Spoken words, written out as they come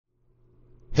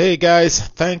Hey guys,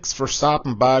 thanks for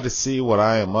stopping by to see what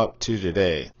I am up to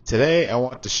today. Today I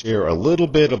want to share a little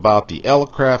bit about the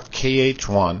Elecraft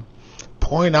KH-1,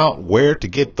 point out where to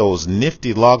get those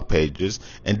nifty log pages,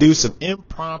 and do some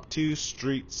impromptu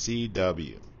street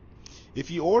CW. If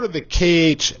you order the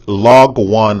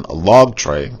KHLog1 log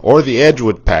tray or the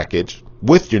Edgewood package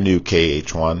with your new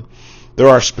KH-1, there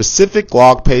are specific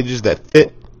log pages that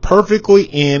fit perfectly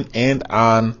in and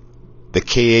on the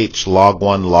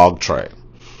KHLog1 log tray.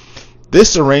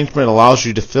 This arrangement allows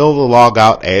you to fill the log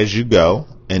out as you go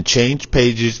and change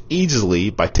pages easily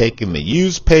by taking the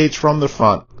used page from the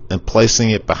front and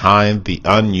placing it behind the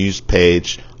unused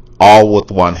page, all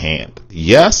with one hand.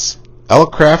 Yes,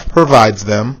 Elecraft provides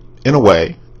them in a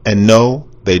way, and no,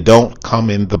 they don't come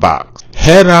in the box.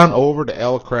 Head on over to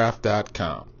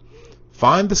elecraft.com.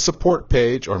 Find the support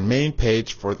page or main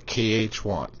page for the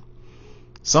KH-1.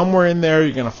 Somewhere in there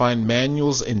you're going to find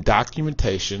manuals and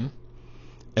documentation,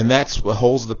 and that's what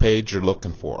holds the page you're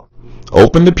looking for.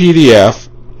 Open the PDF,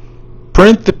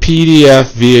 print the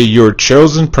PDF via your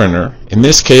chosen printer. In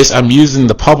this case, I'm using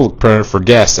the public printer for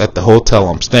guests at the hotel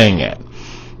I'm staying at.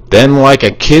 Then, like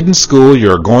a kid in school,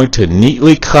 you're going to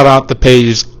neatly cut out the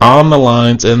pages on the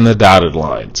lines and the dotted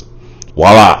lines.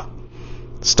 Voila!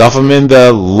 Stuff them in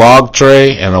the log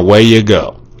tray and away you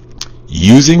go.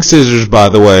 Using scissors, by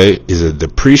the way, is a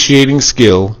depreciating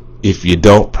skill if you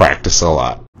don't practice a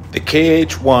lot. The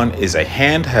KH-1 is a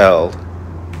handheld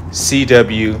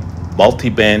CW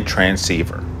multi-band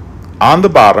transceiver. On the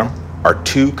bottom are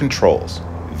two controls,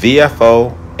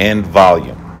 VFO and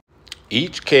volume.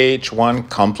 Each KH-1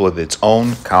 comes with its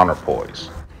own counterpoise.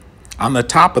 On the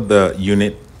top of the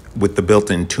unit with the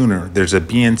built-in tuner, there's a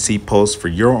BNC post for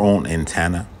your own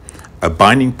antenna, a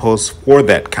binding post for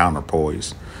that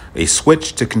counterpoise, a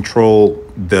switch to control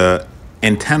the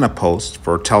antenna post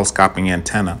for telescoping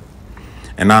antenna,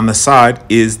 and on the side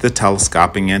is the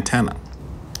telescoping antenna.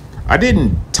 I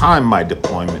didn't time my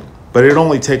deployment, but it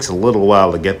only takes a little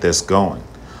while to get this going.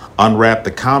 Unwrap the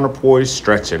counterpoise,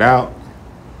 stretch it out,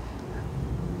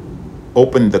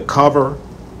 open the cover,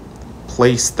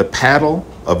 place the paddle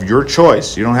of your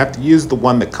choice. You don't have to use the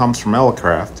one that comes from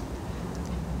Elecraft.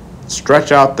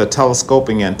 Stretch out the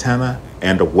telescoping antenna,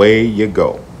 and away you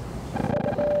go.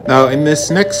 Now in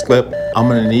this next clip, I'm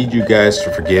going to need you guys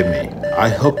to forgive me. I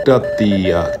hooked up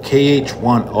the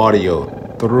KH-1 audio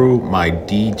through my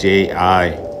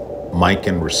DJI mic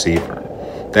and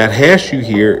receiver. That hash you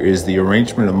hear is the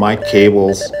arrangement of my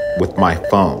cables with my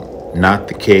phone, not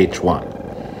the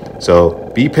KH-1.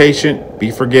 So be patient,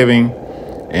 be forgiving,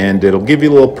 and it'll give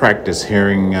you a little practice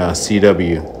hearing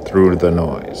CW through the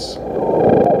noise.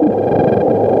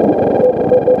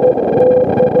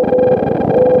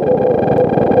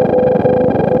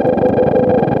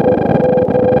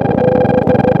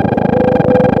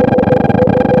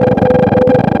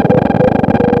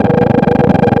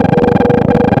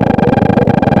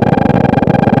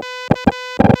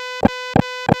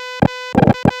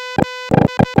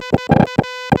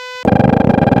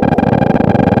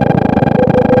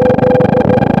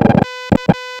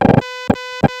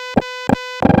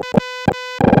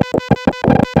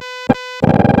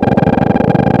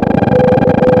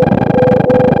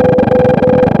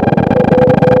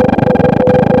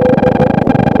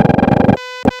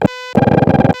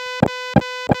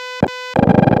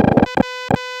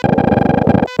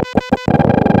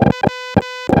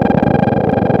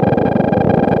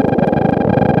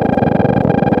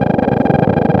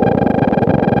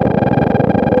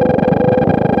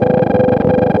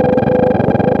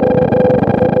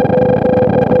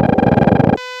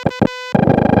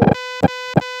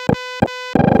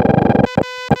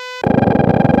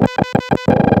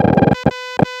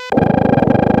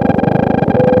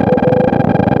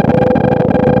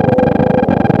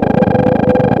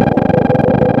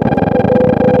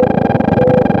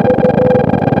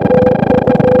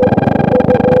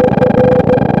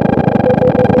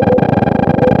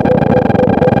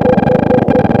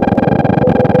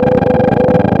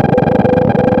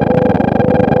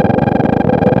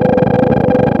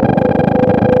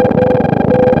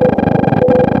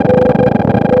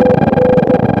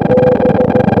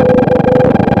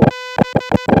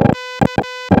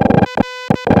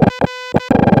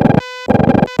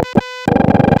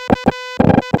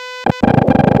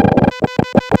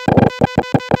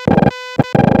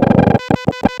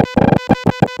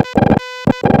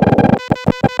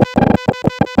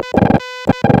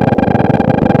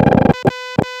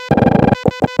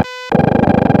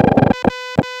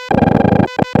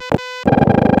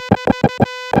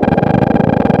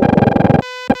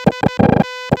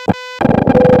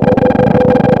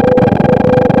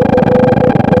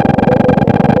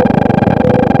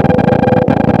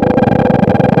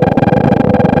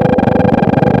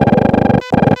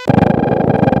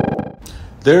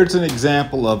 There's an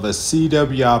example of a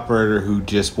CW operator who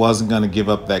just wasn't going to give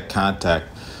up that contact.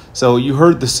 So you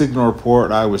heard the signal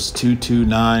report, I was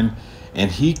 229,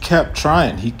 and he kept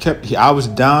trying. I was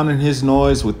down in his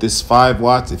noise with this 5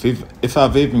 watts, if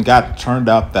I've even got it turned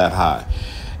up that high.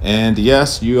 And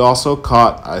yes, you also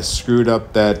caught, I screwed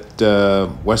up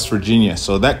that West Virginia.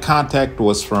 So that contact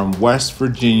was from West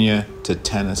Virginia to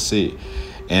Tennessee.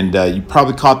 And you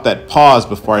probably caught that pause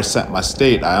before I sent my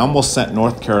state. I almost sent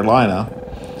North Carolina.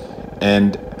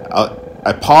 And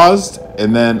I paused,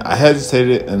 and then I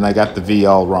hesitated, and I got the V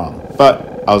all wrong.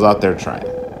 But I was out there trying.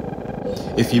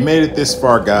 If you made it this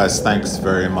far, guys, thanks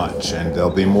very much. And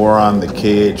there'll be more on the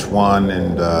KH-1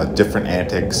 and different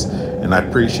antics. And I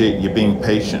appreciate you being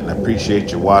patient, and I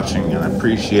appreciate you watching, and I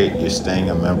appreciate you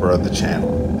staying a member of the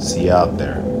channel. See you out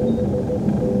there.